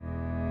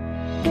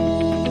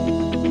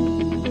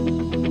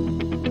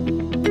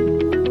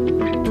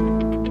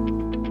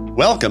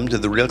Welcome to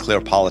the Real Clear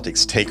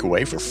Politics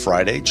Takeaway for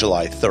Friday,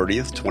 July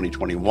 30th,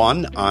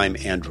 2021. I'm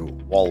Andrew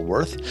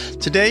Walworth.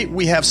 Today,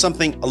 we have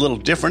something a little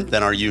different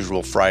than our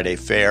usual Friday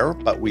fare,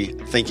 but we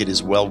think it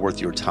is well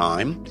worth your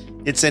time.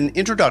 It's an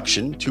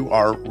introduction to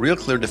our Real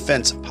Clear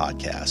Defense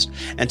podcast.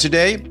 And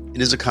today, it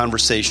is a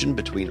conversation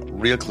between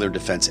Real Clear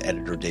Defense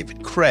editor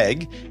David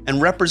Craig and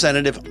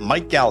Representative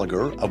Mike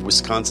Gallagher of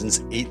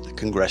Wisconsin's 8th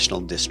Congressional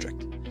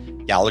District.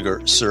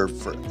 Gallagher served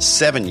for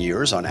 7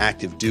 years on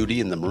active duty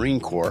in the Marine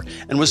Corps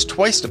and was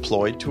twice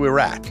deployed to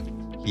Iraq.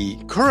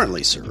 He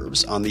currently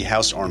serves on the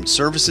House Armed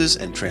Services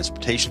and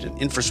Transportation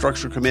and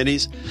Infrastructure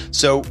Committees.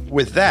 So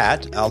with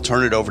that, I'll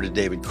turn it over to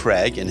David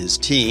Craig and his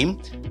team.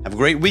 Have a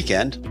great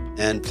weekend,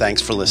 and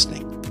thanks for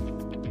listening.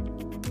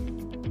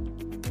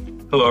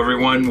 Hello,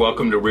 everyone.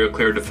 Welcome to Real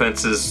Clear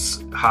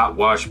Defense's Hot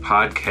Wash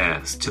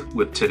podcast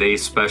with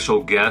today's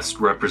special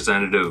guest,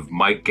 Representative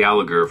Mike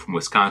Gallagher from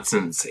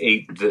Wisconsin's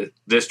 8th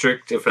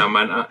District, if I'm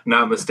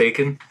not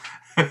mistaken.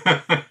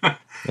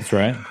 That's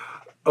right.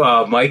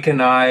 Mike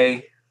and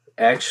I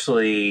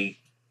actually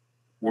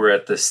were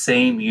at the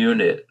same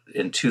unit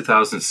in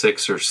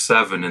 2006 or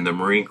 7 in the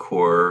Marine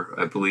Corps,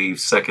 I believe,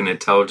 2nd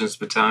Intelligence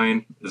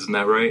Battalion. Isn't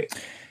that right?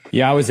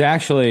 Yeah, I was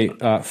actually,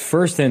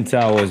 First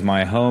Intel was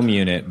my home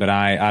unit, but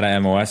out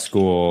of MOS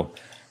school,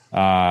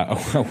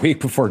 a week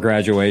before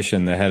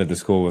graduation, the head of the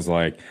school was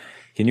like,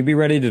 can you be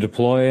ready to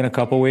deploy in a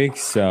couple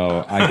weeks?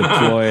 So I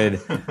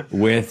deployed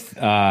with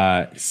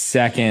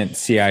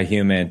 2nd CI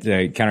Human,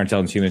 the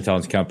Counterintelligence Human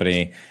Intelligence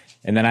Company.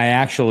 And then I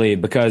actually,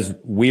 because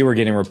we were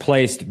getting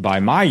replaced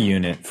by my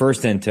unit,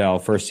 First Intel,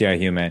 First CI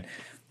Human,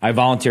 I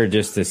volunteered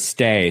just to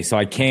stay. So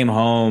I came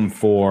home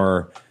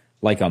for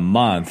like a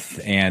month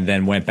and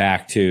then went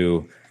back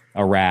to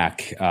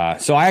Iraq.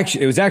 So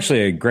it was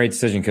actually a great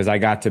decision because I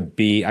got to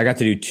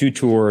do 2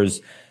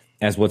 tours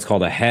as what's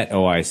called a HET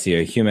OIC,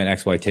 a Human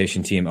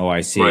Exploitation Team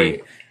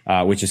OIC,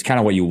 right. Which is kind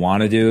of what you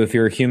want to do if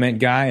you're a human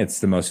guy.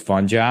 It's the most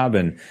fun job.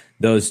 And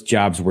those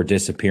jobs were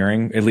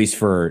disappearing, at least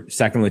for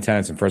second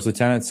lieutenants and first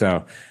lieutenants.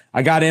 So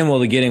I got in while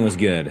the getting was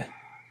good.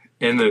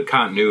 And the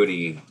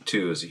continuity,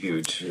 too, is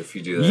huge if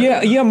you do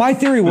that. Yeah. My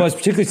theory was,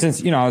 particularly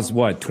since, I was,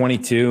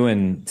 22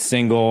 and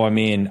single. I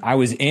mean, I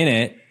was in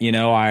it.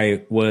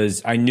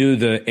 I knew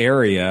the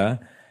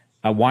area.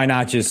 Why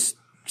not just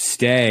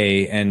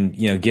stay and,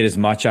 get as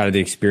much out of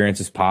the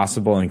experience as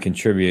possible and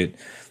contribute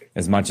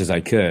as much as I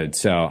could?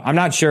 So I'm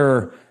not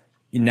sure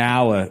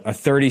now a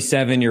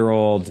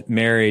 37-year-old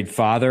married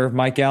father,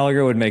 Mike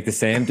Gallagher, would make the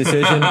same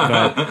decision.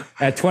 But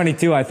at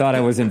 22, I thought I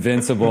was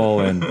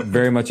invincible and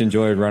very much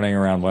enjoyed running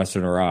around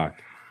Western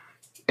Iraq.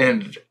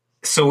 And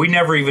so we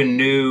never even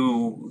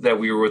knew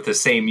that we were with the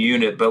same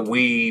unit, but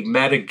we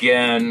met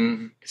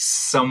again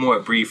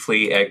somewhat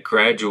briefly at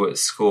graduate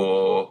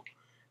school.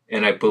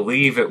 And I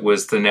believe it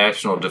was the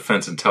National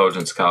Defense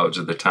Intelligence College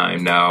at the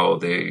time, now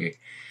the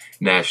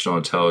National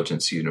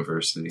Intelligence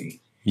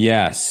University.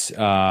 Yes.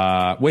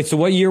 Wait, so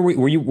what year were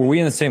we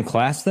in the same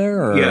class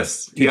there? Or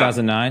yes.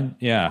 2009?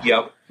 Yeah.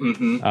 Yep.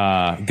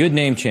 Mm-hmm. Good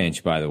name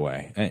change, by the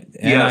way.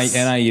 Yes.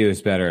 NIU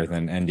is better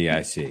than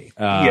NDIC.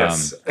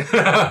 Yes.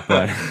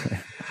 But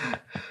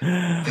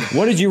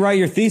what did you write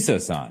your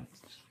thesis on?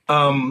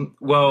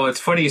 Well, it's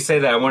funny you say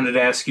that. I wanted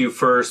to ask you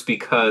first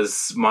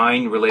because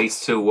mine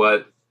relates to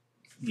what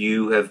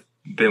you have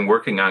been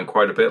working on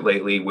quite a bit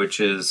lately, which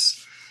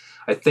is,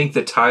 I think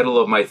the title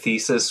of my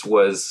thesis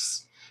was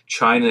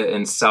China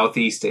and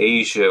Southeast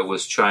Asia,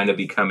 was China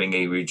becoming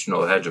a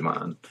regional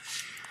hegemon.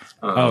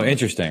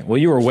 Interesting. Well,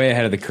 you were way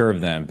ahead of the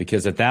curve then,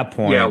 because at that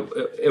point... Yeah,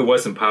 it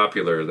wasn't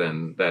popular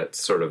then, that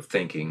sort of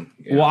thinking.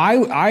 Yeah. Well,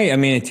 I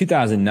mean, in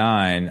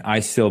 2009, I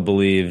still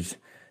believed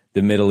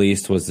the Middle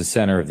East was the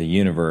center of the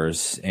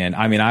universe. And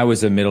I mean, I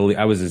was an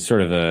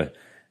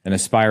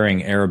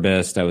aspiring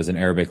Arabist. I was an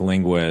Arabic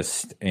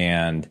linguist.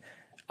 And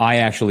I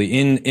actually,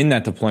 in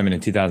that deployment in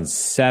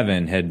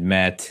 2007, had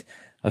met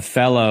a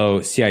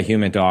fellow CI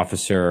Human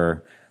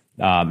officer,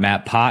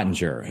 Matt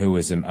Pottinger, who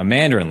was a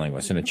Mandarin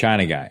linguist and a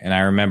China guy. And I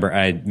remember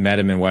I met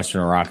him in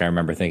Western Iraq. I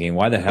remember thinking,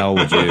 why the hell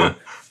would you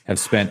have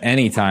spent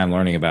any time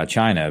learning about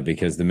China?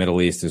 Because the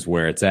Middle East is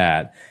where it's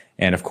at.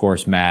 And of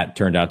course, Matt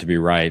turned out to be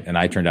right, and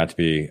I turned out to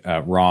be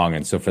wrong.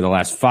 And so for the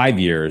last 5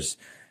 years,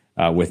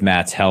 with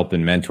Matt's help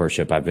and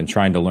mentorship, I've been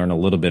trying to learn a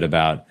little bit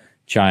about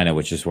China,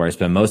 which is where I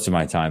spend most of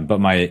my time. But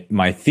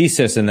my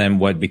thesis and then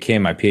what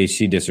became my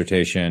PhD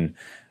dissertation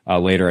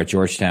later at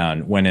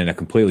Georgetown went in a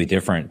completely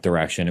different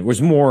direction. It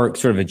was more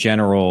sort of a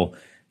general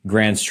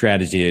grand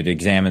strategy. It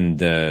examined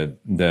the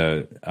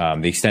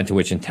extent to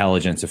which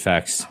intelligence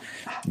affects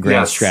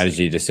grand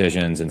strategy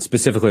decisions, and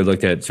specifically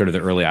looked at sort of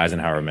the early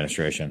Eisenhower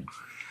administration.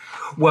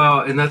 Well,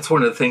 and that's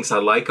one of the things I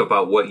like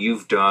about what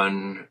you've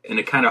done, and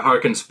it kind of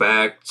harkens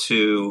back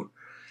to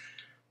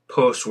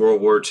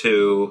post-World War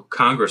II.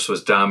 Congress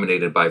was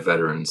dominated by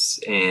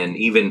veterans, and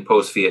even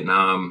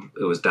post-Vietnam,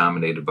 it was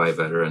dominated by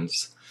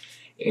veterans.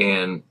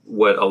 And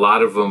what a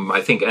lot of them,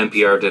 I think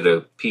NPR did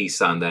a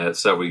piece on that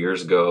several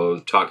years ago,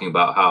 talking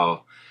about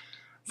how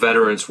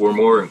veterans were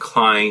more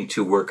inclined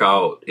to work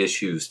out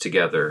issues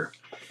together.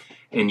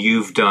 and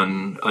you've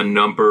done a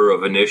number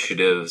of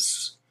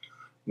initiatives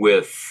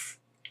with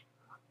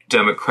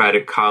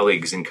Democratic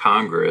colleagues in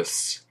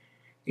Congress,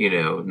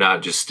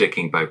 not just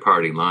sticking by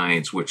party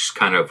lines, which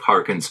kind of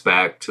harkens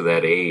back to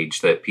that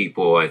age that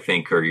people, I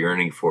think, are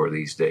yearning for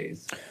these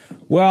days.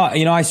 Well,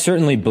 I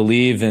certainly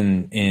believe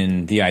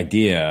in the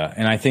idea,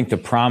 and I think the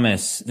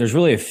promise, there's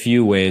really a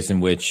few ways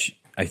in which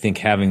I think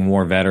having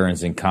more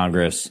veterans in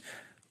Congress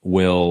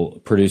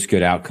will produce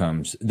good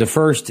outcomes. The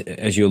first,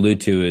 as you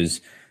allude to,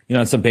 is,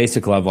 at some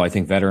basic level, I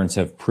think veterans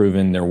have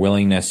proven their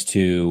willingness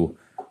to,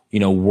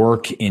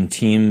 work in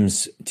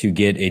teams to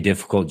get a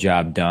difficult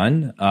job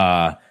done.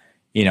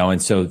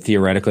 And so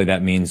theoretically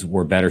that means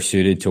we're better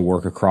suited to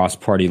work across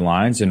party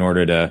lines in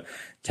order to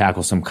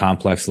tackle some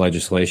complex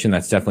legislation.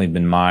 That's definitely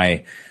been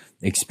my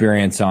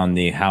experience on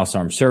the House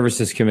Armed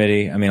Services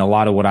Committee. I mean, a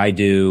lot of what I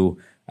do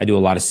a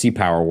lot of sea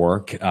power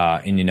work.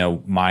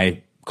 And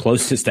my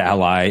closest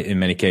ally in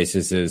many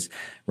cases is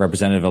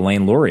Representative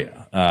Elaine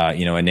Luria,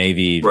 a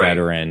Navy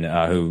veteran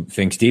who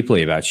thinks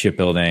deeply about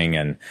shipbuilding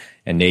and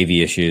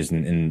Navy issues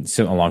and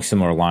along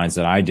similar lines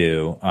that I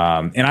do.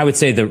 And I would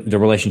say the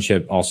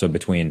relationship also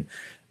between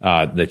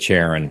the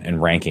chair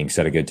and ranking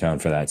set a good tone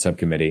for that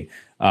subcommittee.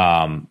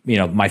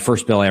 My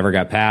first bill I ever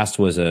got passed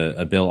was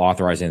a bill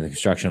authorizing the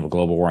construction of a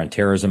global war on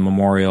terrorism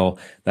memorial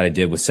that I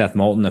did with Seth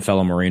Moulton, a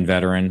fellow Marine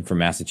veteran from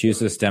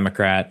Massachusetts,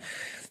 Democrat.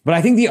 But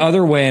I think the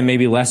other way, and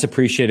maybe less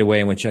appreciated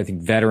way in which I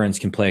think veterans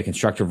can play a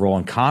constructive role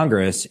in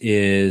Congress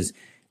is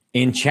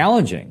in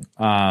challenging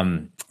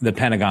the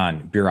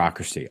Pentagon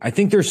bureaucracy. I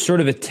think there's sort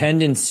of a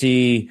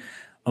tendency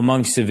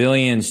among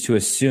civilians to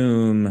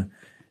assume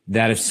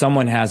that if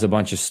someone has a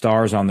bunch of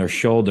stars on their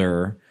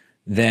shoulder,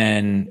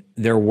 then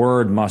their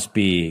word must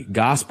be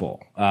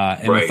gospel.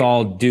 With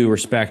all due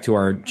respect to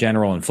our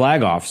general and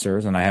flag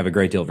officers, and I have a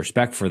great deal of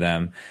respect for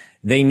them,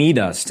 they need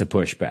us to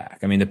push back.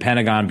 I mean, the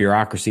Pentagon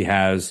bureaucracy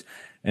has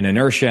an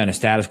inertia and a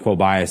status quo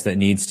bias that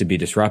needs to be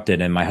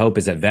disrupted. And my hope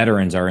is that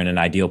veterans are in an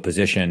ideal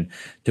position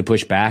to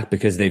push back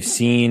because they've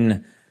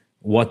seen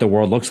what the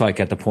world looks like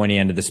at the pointy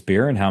end of the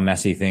spear and how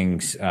messy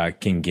things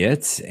can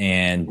get.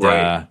 And,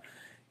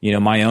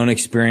 my own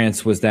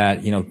experience was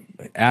that,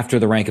 after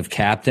the rank of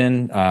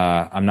captain,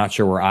 I'm not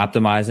sure we're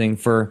optimizing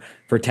for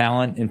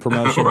talent in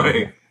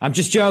promotion. I'm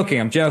just joking.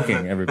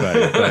 Everybody.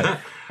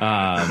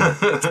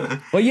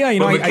 But yeah,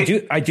 I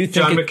do think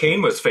John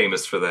McCain was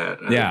famous for that.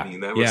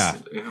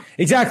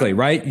 Exactly.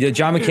 Right.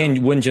 John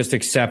McCain wouldn't just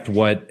accept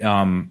what,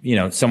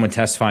 someone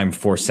testifying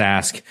before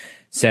SASC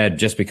said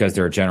just because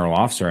they're a general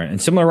officer.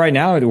 And similar right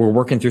now, we're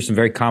working through some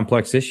very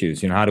complex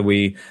issues. How do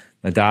we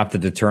adopt the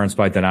deterrence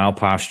by denial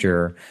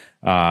posture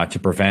to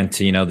prevent,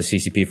 the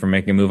CCP from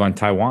making a move on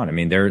Taiwan? I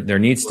mean, there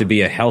needs to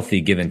be a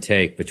healthy give and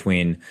take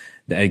between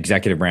the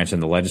executive branch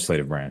and the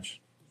legislative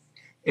branch.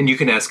 And you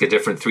can ask a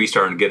different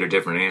 3-star and get a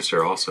different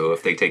answer also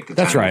if they take the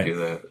time to do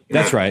that.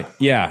 That's right.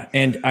 Yeah.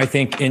 And I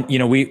think,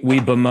 we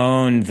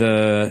bemoan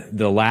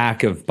the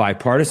lack of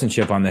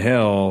bipartisanship on the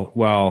Hill.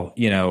 Well,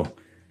 you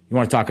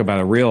want to talk about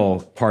a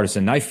real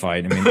partisan knife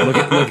fight. I mean,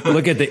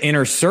 look at the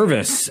inner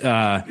service,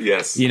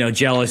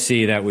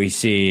 jealousy that we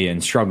see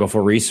and struggle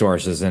for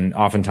resources. And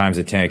oftentimes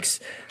it takes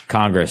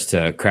Congress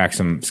to crack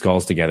some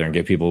skulls together and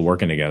get people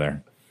working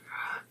together.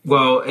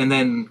 Well, and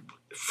then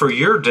for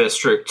your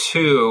district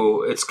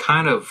too, it's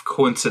kind of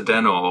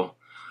coincidental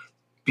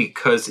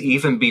because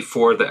even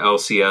before the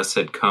LCS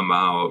had come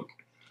out,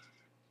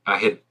 I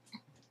had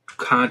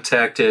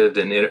contacted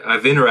and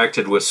I've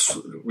interacted with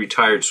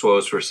retired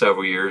SWOs for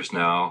several years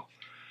now,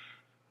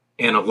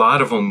 and a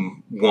lot of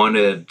them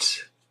wanted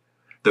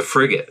the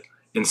frigate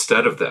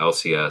instead of the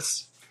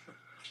LCS.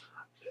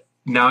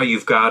 Now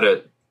you've got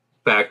it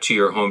back to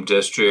your home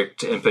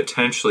district, and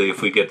potentially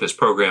if we get this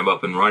program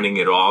up and running,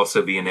 it'll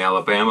also be in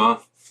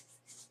Alabama.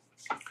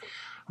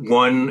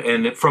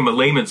 And from a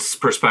layman's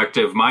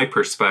perspective, my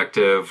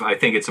perspective, I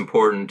think it's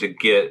important to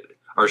get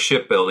our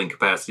shipbuilding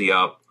capacity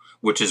up,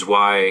 which is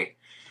why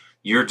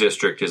your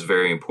district is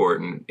very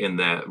important in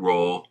that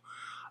role.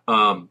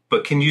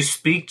 But can you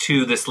speak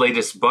to this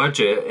latest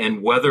budget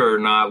and whether or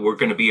not we're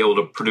going to be able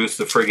to produce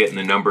the frigate in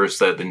the numbers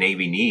that the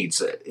Navy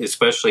needs,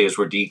 especially as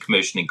we're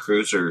decommissioning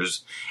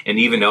cruisers and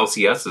even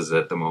LCSs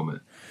at the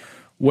moment?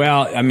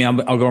 Well, I mean,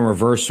 I'll go in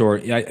reverse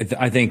order.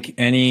 I think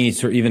any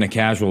sort of, even a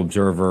casual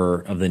observer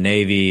of the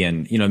Navy,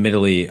 and,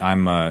 admittedly,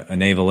 I'm a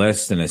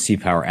navalist and a sea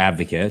power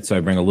advocate, so I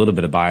bring a little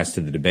bit of bias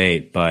to the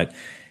debate, but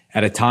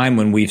at a time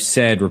when we've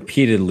said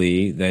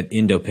repeatedly that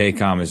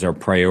Indo-PACOM is our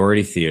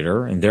priority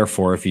theater, and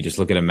therefore, if you just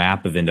look at a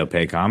map of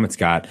Indo-PACOM, it's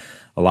got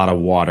a lot of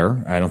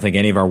water. I don't think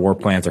any of our war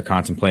plans are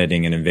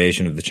contemplating an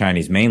invasion of the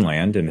Chinese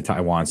mainland in the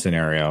Taiwan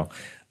scenario.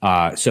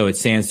 So it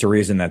stands to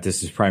reason that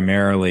this is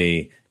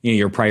primarily,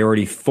 your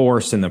priority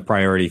force in the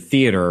priority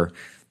theater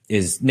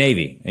is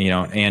Navy,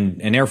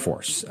 and Air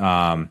Force.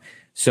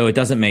 So it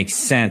doesn't make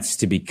sense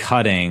to be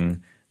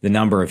cutting the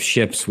number of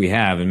ships we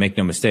have. And make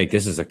no mistake,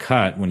 this is a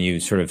cut when you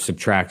sort of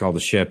subtract all the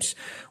ships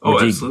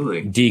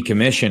absolutely.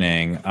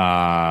 Decommissioning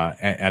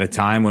at a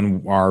time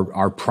when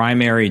our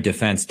primary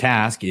defense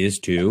task is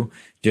to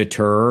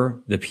deter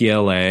the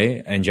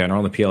PLA in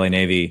general, the PLA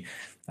Navy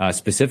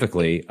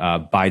specifically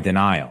by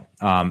denial.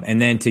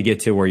 And then to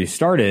get to where you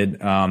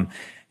started,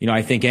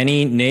 I think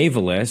any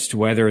navalist,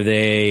 whether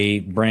they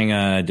bring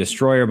a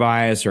destroyer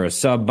bias or a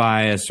sub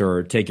bias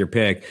or take your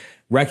pick,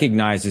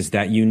 recognizes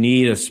that you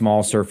need a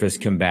small surface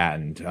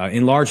combatant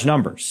in large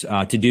numbers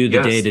to do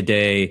the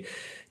day-to-day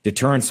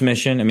deterrence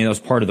mission. I mean, that was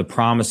part of the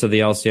promise of the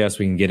LCS.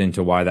 We can get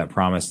into why that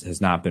promise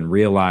has not been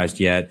realized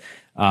yet.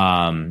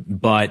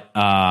 But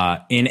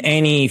in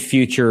any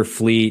future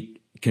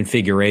fleet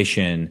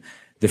configuration,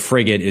 the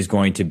frigate is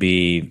going to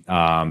be,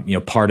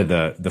 part of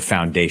the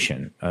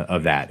foundation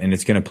of that. And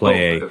it's going to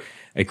play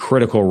a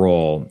critical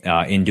role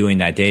in doing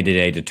that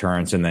day-to-day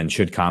deterrence. And then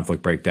should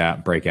conflict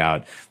break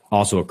out,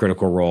 also a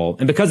critical role.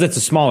 And because it's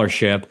a smaller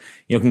ship,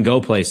 it can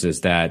go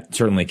places that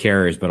certainly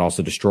carriers, but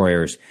also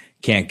destroyers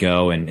can't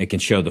go, and it can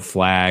show the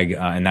flag.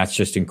 And that's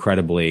just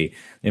incredibly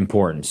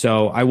important.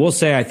 So I will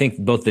say, I think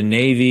both the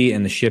Navy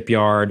and the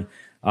shipyard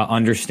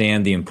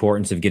understand the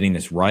importance of getting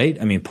this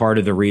right. I mean, part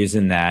of the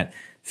reason that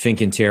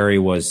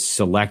Fincantieri was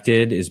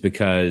selected is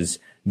because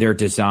their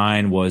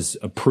design was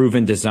a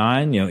proven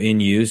design, in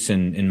use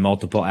in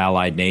multiple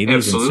allied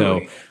navies. Absolutely.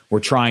 And so we're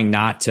trying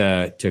not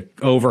to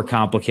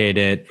overcomplicate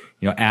it,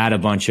 add a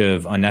bunch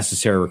of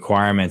unnecessary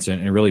requirements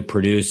and really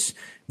produce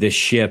this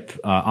ship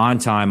on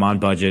time, on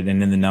budget,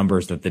 and in the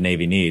numbers that the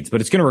Navy needs.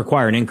 But it's going to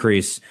require an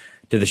increase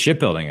to the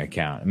shipbuilding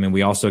account. I mean,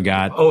 we also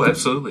got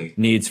absolutely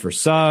needs for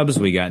subs.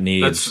 We got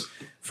needs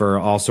for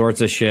all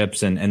sorts of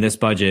ships, and this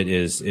budget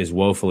is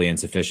woefully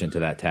insufficient to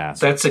that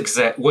task. That's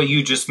what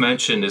you just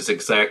mentioned is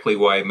exactly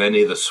why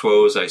many of the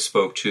SWOs I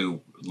spoke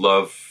to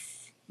love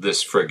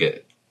this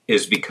frigate,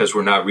 is because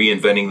we're not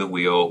reinventing the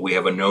wheel. We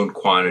have a known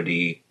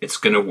quantity. It's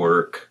going to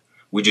work.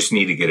 We just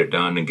need to get it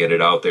done and get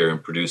it out there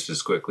and produced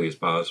as quickly as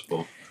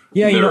possible.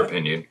 Yeah, in their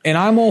opinion. And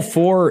I'm all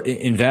for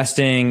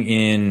investing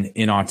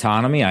in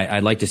autonomy.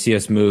 I'd like to see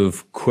us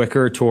move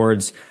quicker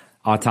towards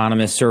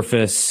autonomous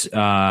surface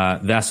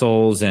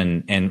vessels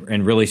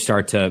and really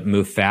start to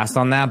move fast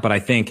on that. But I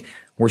think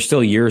we're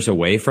still years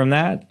away from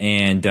that.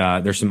 And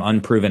there's some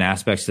unproven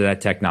aspects to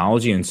that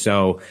technology. And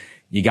so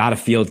you got to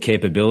field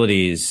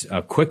capabilities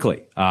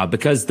quickly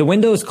because the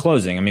window is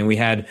closing. I mean, we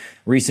had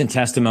recent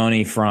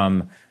testimony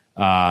from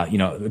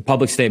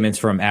public statements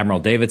from Admiral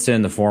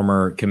Davidson, the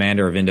former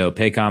commander of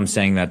Indo-PACOM,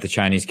 saying that the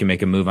Chinese can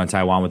make a move on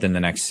Taiwan within the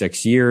next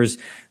 6 years.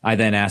 I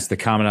then asked the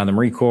Commandant of the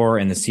Marine Corps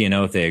and the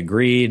CNO if they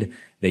agreed.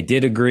 They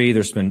did agree.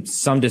 There's been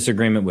some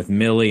disagreement with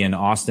Milley, and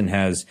Austin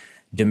has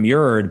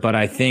demurred. But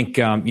I think,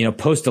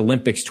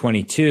 post-Olympics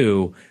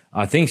 22,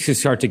 things could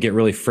start to get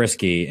really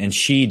frisky. And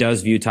she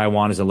does view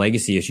Taiwan as a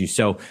legacy issue.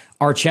 So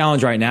our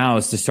challenge right now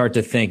is to start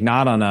to think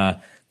not on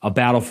a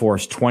Battle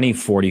Force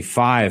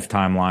 2045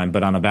 timeline,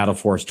 but on a Battle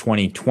Force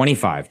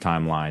 2025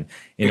 timeline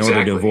in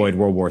order to avoid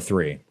World War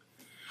III.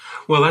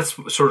 Well, that's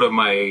sort of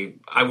I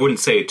wouldn't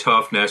say a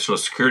tough national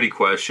security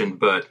question,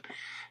 but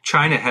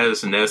China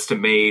has an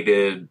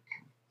estimated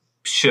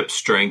ship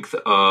strength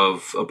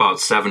of about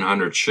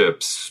 700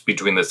 ships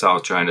between the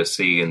South China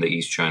Sea and the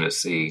East China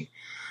Sea.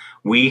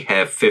 We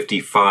have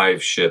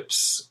 55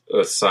 ships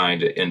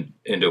assigned in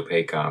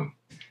Indo-PACOM.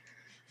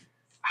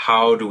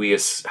 How do we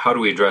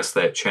address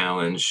that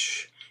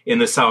challenge in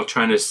the South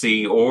China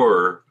Sea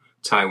or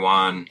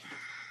Taiwan?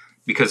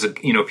 Because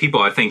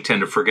people I think tend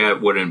to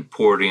forget what an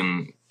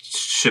important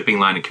shipping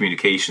line of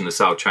communication the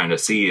South China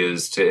Sea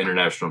is to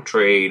international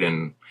trade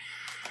and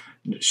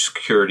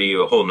security,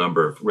 a whole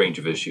range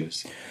of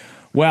issues.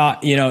 Well,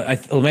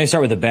 let me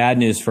start with the bad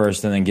news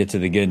first and then get to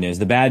the good news.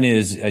 The bad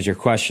news, as your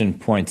question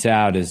points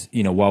out, is,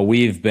 while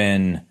we've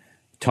been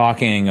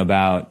talking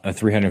about a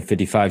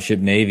 355 ship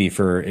Navy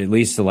for at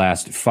least the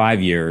last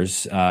 5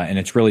 years, and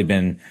it's really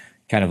been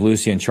kind of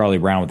Lucy and Charlie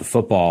Brown with the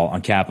football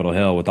on Capitol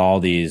Hill with all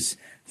these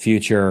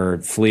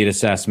future fleet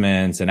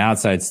assessments and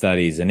outside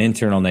studies and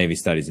internal Navy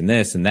studies and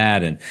this and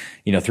that. And,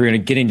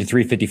 getting to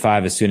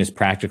 355 as soon as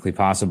practically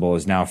possible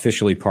is now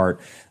officially part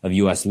of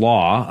U.S.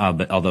 law,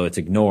 but although it's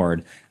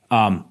ignored.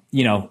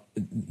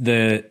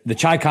 The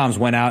Chi-Coms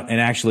went out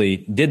and actually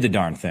did the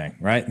darn thing,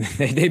 right?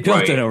 They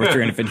built it over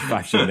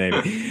 355 ship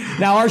Navy.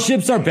 Now our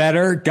ships are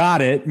better,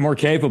 got it, more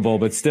capable,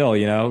 but still,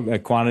 a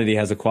quantity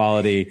has a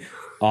quality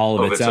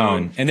all of its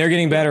own. And they're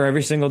getting better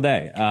every single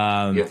day.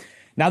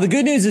 Now the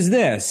good news is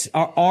this: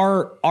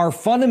 our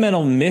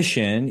fundamental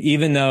mission,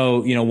 even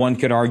though one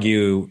could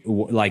argue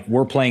like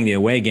we're playing the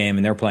away game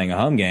and they're playing a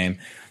home game,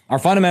 our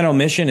fundamental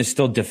mission is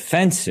still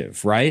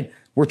defensive, right?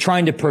 We're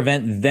trying to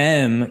prevent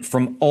them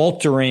from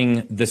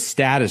altering the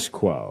status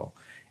quo.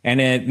 And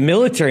a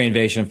military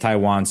invasion of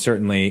Taiwan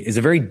certainly is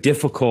a very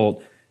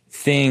difficult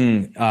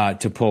thing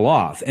to pull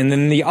off. And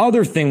then the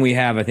other thing we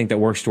have, I think, that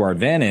works to our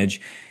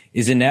advantage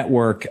is a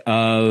network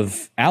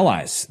of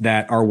allies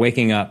that are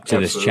waking up to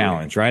this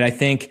challenge, right?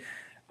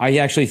 I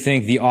actually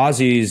think the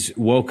Aussies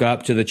woke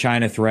up to the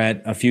China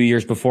threat a few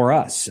years before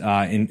us,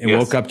 and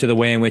woke up to the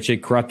way in which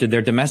it corrupted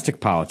their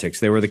domestic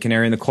politics. They were the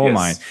canary in the coal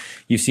mine.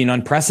 You've seen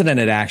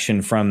unprecedented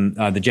action from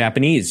the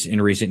Japanese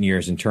in recent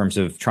years in terms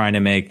of trying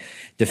to make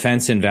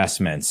defense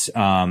investments.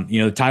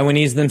 The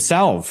Taiwanese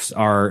themselves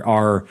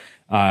are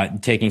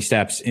taking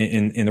steps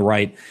in the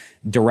right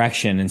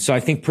direction. And so I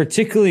think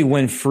particularly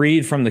when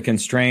freed from the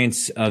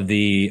constraints of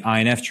the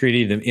INF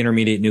Treaty, the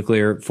Intermediate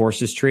Nuclear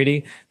Forces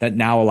Treaty, that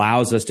now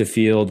allows us to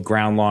field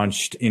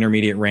ground-launched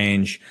intermediate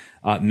range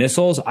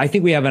missiles, I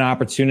think we have an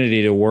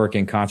opportunity to work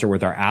in concert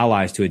with our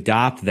allies to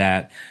adopt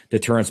that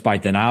deterrence by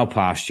denial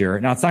posture.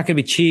 Now, it's not going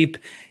to be cheap.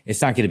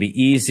 It's not going to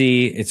be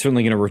easy. It's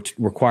certainly going to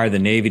require the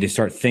Navy to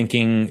start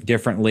thinking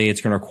differently. It's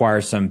going to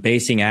require some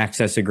basing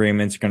access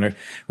agreements. It's going to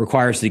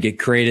require us to get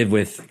creative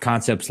with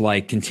concepts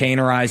like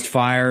containerized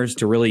fires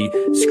to really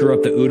screw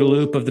up the OODA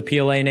loop of the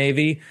PLA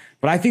Navy.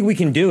 But I think we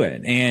can do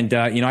it. And,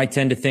 I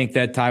tend to think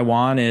that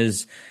Taiwan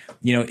is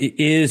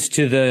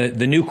to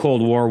the new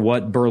Cold War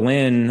what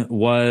Berlin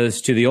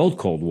was to the old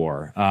Cold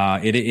War.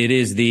 It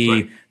is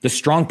the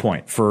strong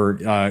point for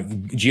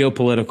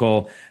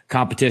geopolitical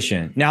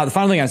competition. Now, the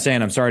final thing I'm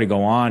saying, I'm sorry to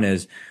go on,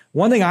 is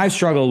one thing I've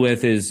struggled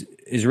with is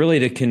really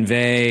to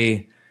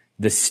convey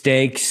the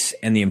stakes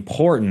and the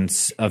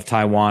importance of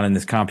Taiwan in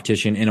this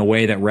competition in a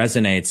way that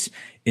resonates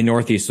in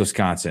Northeast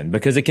Wisconsin,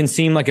 because it can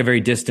seem like a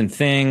very distant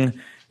thing.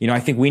 I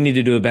think we need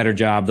to do a better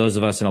job, those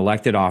of us in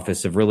elected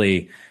office, of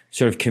really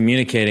sort of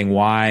communicating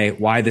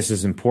why this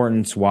is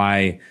important,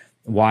 why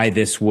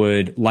this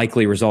would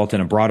likely result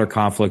in a broader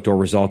conflict or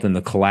result in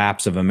the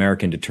collapse of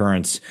American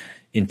deterrence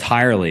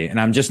entirely. And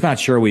I'm just not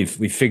sure we've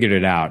figured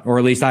it out, or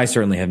at least I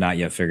certainly have not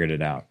yet figured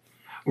it out.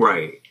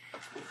 Right.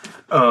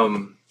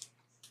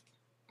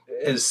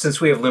 Since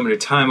we have limited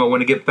time, I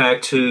want to get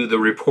back to the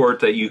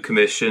report that you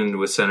commissioned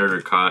with Senator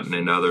Cotton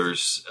and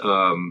others.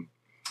 And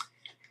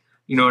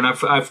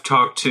I've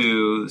talked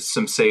to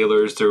some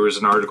sailors. There was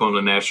an article in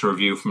the National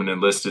Review from an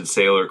enlisted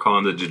sailor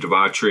calling it the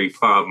debauchery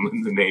problem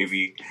in the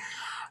Navy.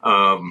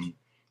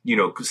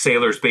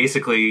 Sailors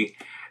basically,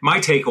 my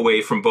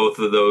takeaway from both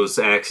of those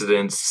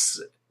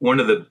accidents, one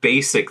of the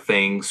basic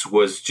things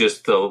was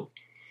just the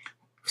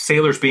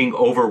sailors being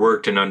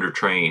overworked and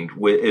undertrained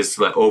is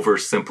the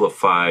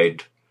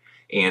oversimplified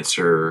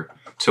answer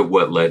to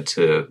what led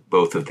to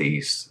both of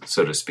these,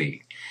 so to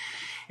speak.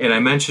 And I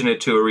mentioned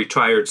it to a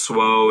retired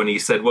SWO, and he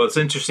said, well, it's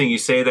interesting you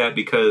say that,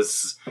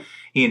 because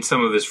he and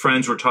some of his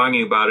friends were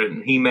talking about it,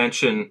 and he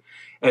mentioned,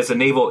 as a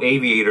naval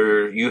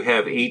aviator, you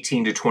have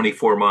 18 to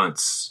 24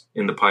 months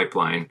in the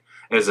pipeline.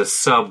 As a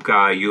sub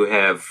guy, you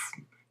have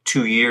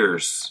 2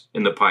 years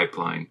in the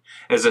pipeline.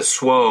 As a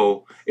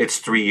SWO, it's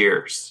 3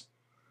 years.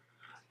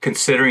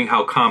 Considering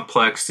how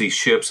complex these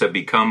ships have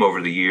become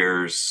over the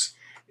years,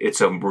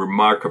 it's a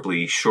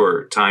remarkably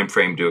short time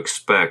frame to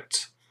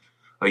expect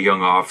a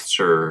young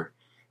officer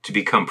to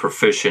become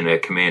proficient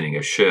at commanding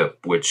a ship,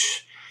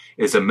 which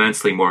is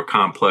immensely more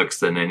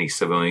complex than any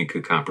civilian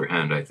could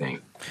comprehend, I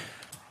think.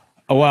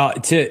 Well,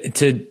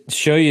 to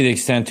show you the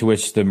extent to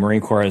which the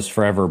Marine Corps has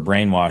forever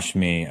brainwashed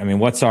me, I mean,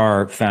 what's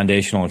our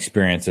foundational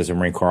experience as a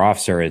Marine Corps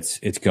officer? It's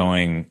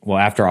going, well,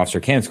 after officer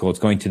candidate school, it's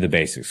going to the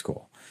basic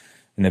school.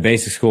 And the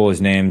basic school is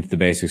named the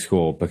basic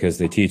school because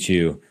they teach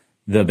you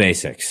the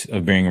basics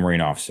of being a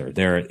Marine officer.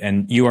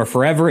 And you are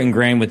forever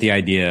ingrained with the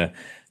idea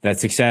that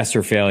success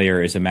or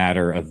failure is a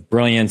matter of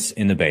brilliance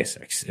in the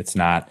basics. It's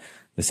not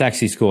the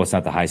sexy school. It's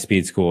not the high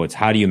speed school. It's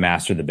how do you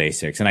master the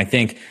basics? And I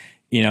think,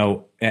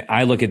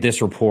 I look at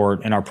this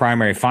report, and our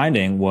primary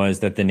finding was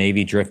that the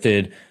Navy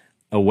drifted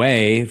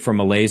away from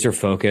a laser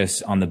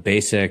focus on the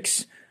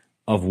basics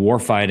of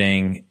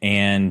warfighting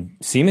and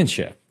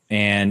seamanship.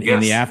 And in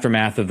the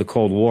aftermath of the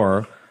Cold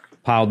War,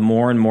 piled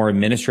more and more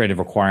administrative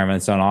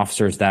requirements on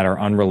officers that are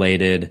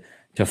unrelated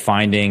to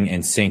finding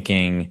and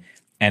sinking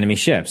enemy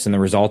ships. And the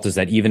result is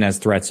that even as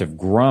threats have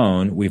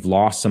grown, we've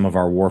lost some of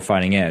our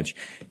warfighting edge.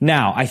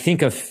 Now, I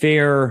think a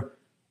fair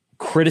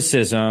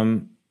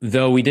criticism,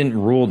 though we didn't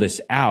rule this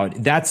out,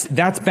 that's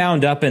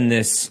bound up in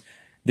this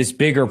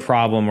bigger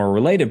problem or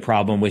related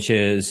problem, which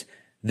is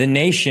the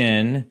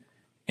nation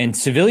and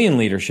civilian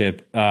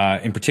leadership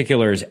in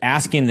particular is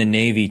asking the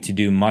Navy to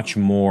do much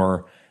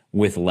more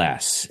with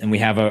less. And we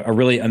have a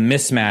really a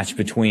mismatch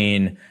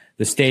between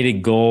the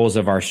stated goals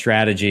of our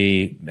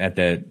strategy at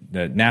the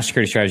national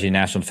security strategy,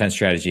 national defense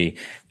strategy,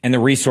 and the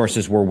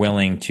resources we're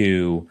willing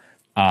to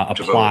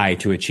apply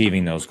to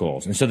achieving those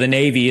goals. And so the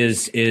Navy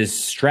is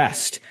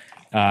stressed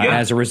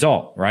as a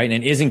result, right?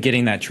 And isn't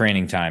getting that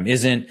training time,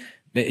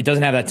 it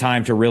doesn't have that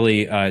time to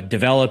really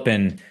develop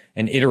and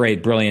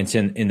iterate brilliance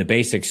in the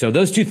basics. So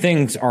those two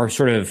things are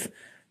sort of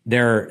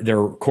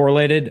they're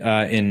correlated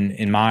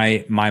in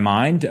my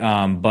mind.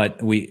 But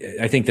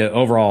I think the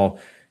overall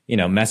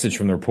message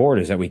from the report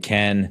is that we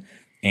can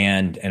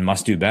and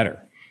must do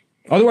better.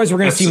 Otherwise, we're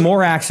going to see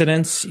more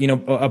accidents.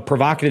 A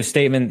provocative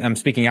statement, I'm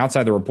speaking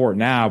outside the report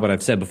now, but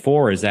I've said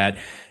before, is that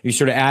you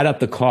sort of add up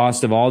the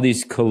cost of all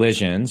these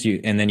collisions,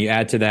 and then you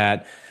add to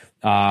that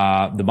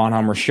the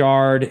Bonhomme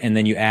Richard, and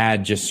then you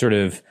add just sort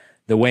of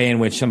the way in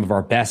which some of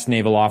our best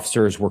naval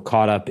officers were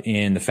caught up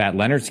in the Fat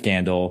Leonard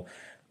scandal.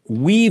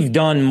 We've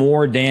done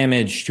more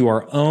damage to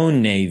our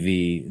own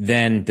Navy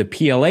than the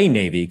PLA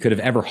Navy could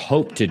have ever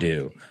hoped to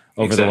do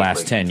over the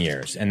last 10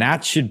 years. And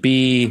that should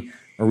be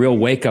a real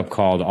wake-up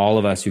call to all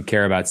of us who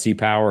care about sea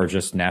power or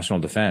just national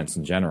defense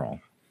in general.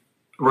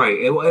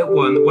 Right.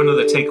 One of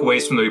the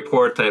takeaways from the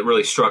report that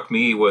really struck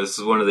me was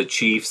one of the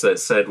chiefs that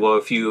said, well,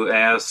 if you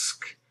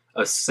ask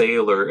a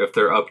sailor if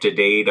they're up to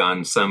date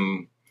on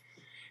some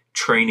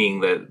training,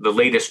 that the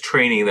latest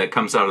training that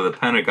comes out of the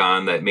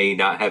Pentagon that may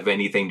not have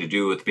anything to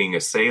do with being a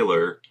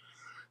sailor,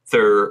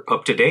 they're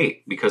up to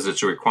date because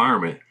it's a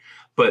requirement.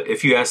 But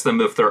if you ask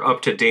them if they're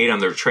up to date on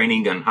their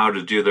training on how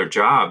to do their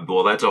job,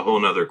 well, that's a whole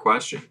nother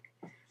question.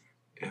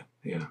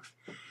 Yeah.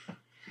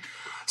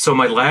 So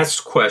my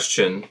last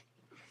question,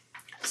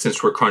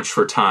 since we're crunched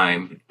for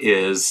time,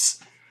 is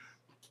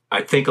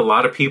I think a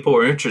lot of people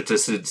are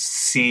interested to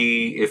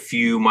see if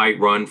you might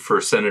run for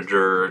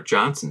Senator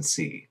Johnson's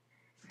seat.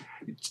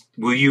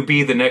 Will you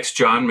be the next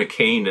John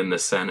McCain in the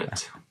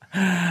Senate?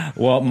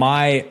 Well,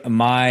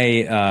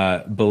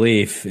 my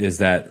belief is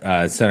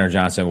that Senator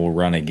Johnson will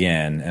run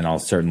again, and I'll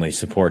certainly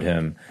support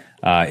him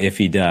if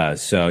he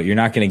does. So you're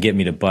not going to get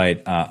me to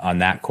bite on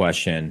that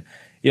question.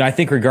 I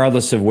think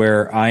regardless of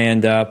where I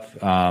end up,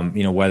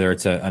 whether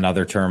it's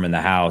another term in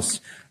the House,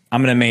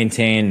 I'm going to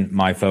maintain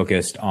my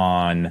focus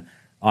on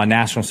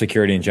national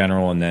security in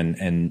general,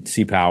 and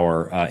sea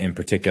power in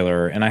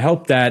particular. And I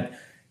hope that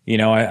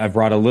I've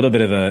brought a little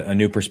bit of a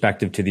new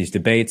perspective to these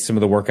debates. Some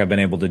of the work I've been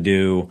able to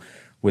do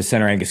with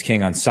Senator Angus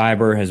King on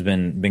cyber has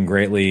been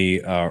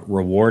greatly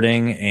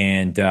rewarding,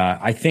 and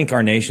I think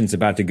our nation's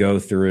about to go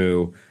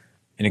through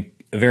a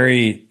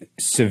very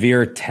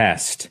severe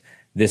test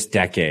this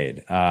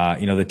decade.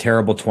 The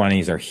terrible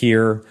 20s are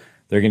here.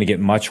 They're going to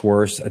get much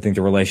worse. I think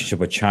the relationship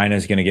with China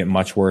is going to get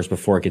much worse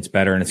before it gets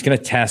better, and it's going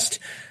to test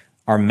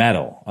our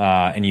mettle.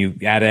 And you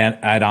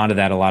add on to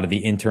that a lot of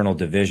the internal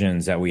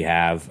divisions that we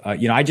have.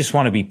 I just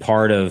want to be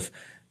part of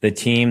the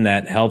team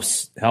that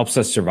helps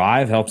us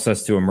survive, helps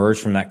us to emerge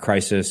from that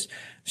crisis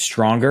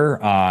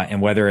stronger.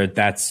 And whether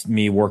that's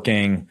me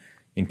working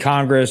in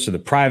Congress or the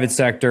private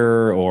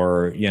sector,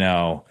 or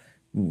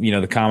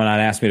the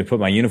commandant asked me to put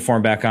my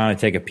uniform back on and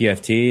take a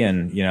PFT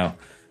and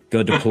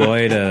go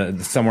deploy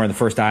to somewhere in the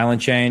first island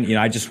chain.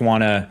 I just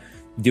want to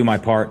do my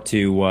part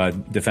to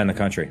defend the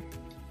country.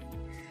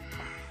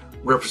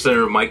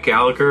 Representative Mike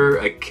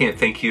Gallagher, I can't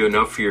thank you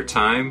enough for your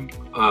time.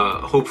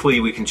 Hopefully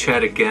we can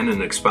chat again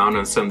and expound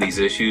on some of these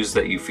issues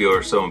that you feel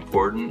are so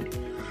important.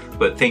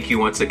 But thank you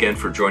once again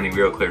for joining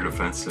Real Clear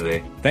Defense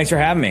today. Thanks for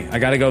having me. I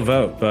got to go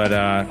vote, but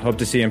hope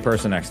to see you in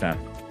person next time.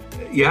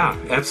 Yeah,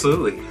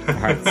 absolutely. All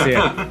right, see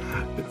ya.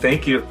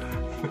 Thank you.